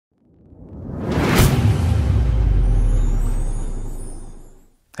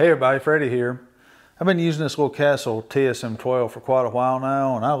Hey everybody, Freddie here. I've been using this little Castle TSM 12 for quite a while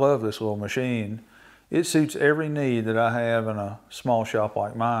now, and I love this little machine. It suits every need that I have in a small shop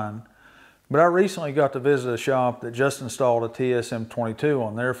like mine. But I recently got to visit a shop that just installed a TSM 22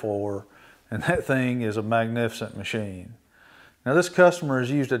 on their floor, and that thing is a magnificent machine. Now this customer has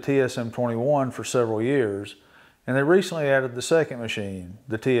used a TSM 21 for several years, and they recently added the second machine,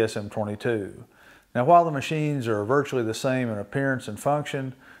 the TSM 22. Now while the machines are virtually the same in appearance and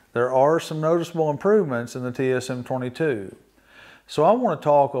function, there are some noticeable improvements in the TSM 22. So I want to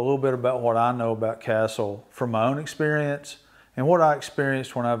talk a little bit about what I know about Castle from my own experience and what I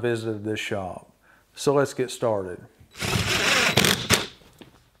experienced when I visited this shop. So let's get started.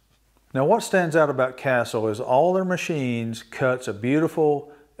 Now what stands out about Castle is all their machines cuts a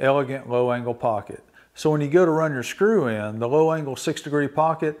beautiful, elegant low angle pocket. So when you go to run your screw in, the low angle 6-degree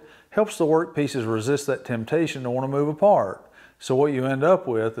pocket helps the workpieces resist that temptation to want to move apart. So what you end up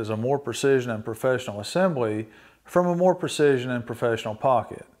with is a more precision and professional assembly from a more precision and professional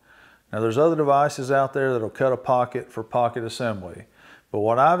pocket. Now there's other devices out there that'll cut a pocket for pocket assembly, but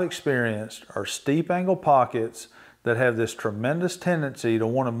what I've experienced are steep angle pockets that have this tremendous tendency to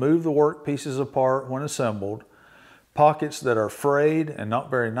want to move the workpieces apart when assembled, pockets that are frayed and not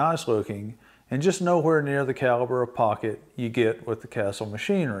very nice looking, and just nowhere near the caliber of pocket you get with the Castle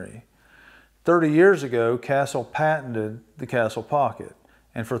machinery. 30 years ago, Castle patented the Castle pocket,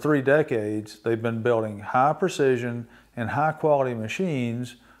 and for 3 decades, they've been building high precision and high quality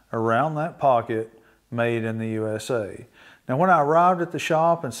machines around that pocket made in the USA. Now, when I arrived at the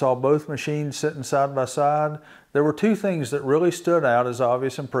shop and saw both machines sitting side by side, there were 2 things that really stood out as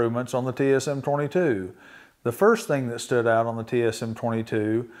obvious improvements on the TSM 22. The first thing that stood out on the TSM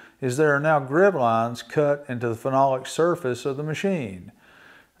 22 is there are now grid lines cut into the phenolic surface of the machine.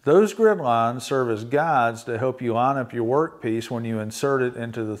 Those grid lines serve as guides to help you line up your workpiece when you insert it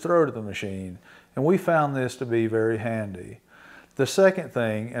into the throat of the machine, and we found this to be very handy. The second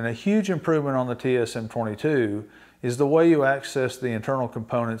thing, and a huge improvement on the TSM 22, is the way you access the internal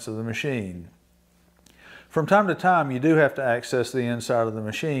components of the machine. From time to time, you do have to access the inside of the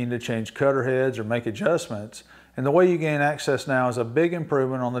machine to change cutter heads or make adjustments, and the way you gain access now is a big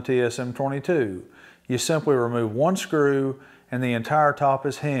improvement on the TSM 22. You simply remove 1 screw and the entire top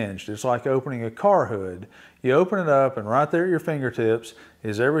is hinged. It's like opening a car hood. You open it up and right there at your fingertips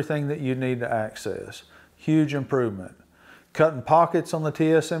is everything that you need to access. Huge improvement. Cutting pockets on the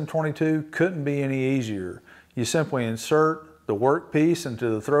TSM 22 couldn't be any easier. You simply insert the workpiece into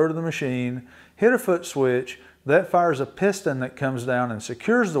the throat of the machine, hit a foot switch, that fires a piston that comes down and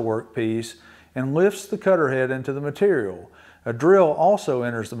secures the workpiece and lifts the cutter head into the material. A drill also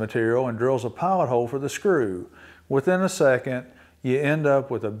enters the material and drills a pilot hole for the screw. Within a second, you end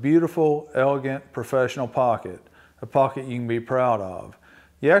up with a beautiful, elegant, professional pocket, a pocket you can be proud of.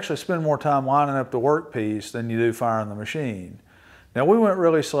 You actually spend more time lining up the workpiece than you do firing the machine. Now we went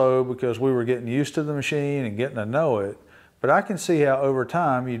really slow because we were getting used to the machine and getting to know it, but I can see how over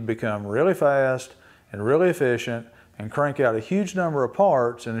time you'd become really fast and really efficient and crank out a huge number of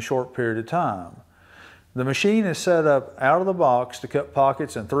parts in a short period of time. The machine is set up out of the box to cut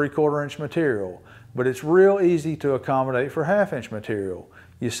pockets in 3/4 inch material, but it's real easy to accommodate for 1/2 inch material.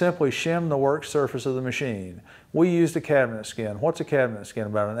 You simply shim the work surface of the machine. We used a cabinet skin. What's a cabinet skin?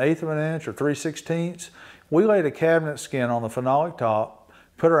 About 1/8 of an inch or 3/16. We laid a cabinet skin on the phenolic top,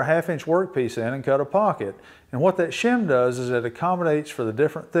 put our 1/2 inch workpiece in and cut a pocket. And what that shim does is it accommodates for the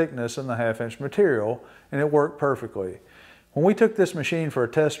different thickness in the 1/2 inch material, and it worked perfectly. When we took this machine for a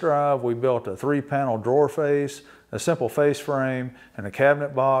test drive, we built a 3-panel drawer face, a simple face frame, and a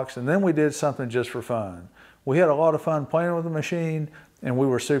cabinet box, and then we did something just for fun. We had a lot of fun playing with the machine, and we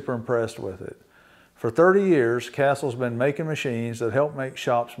were super impressed with it. For 30 years, Castle's been making machines that help make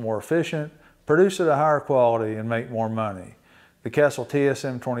shops more efficient, produce at a higher quality, and make more money. The Castle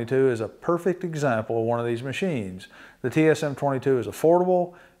TSM 22 is a perfect example of one of these machines. The TSM 22 is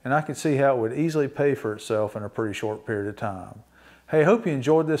affordable, and I can see how it would easily pay for itself in a pretty short period of time. Hey, I hope you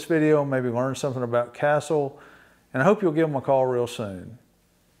enjoyed this video, maybe learned something about Castle, and I hope you'll give them a call real soon.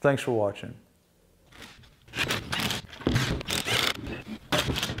 Thanks for watching.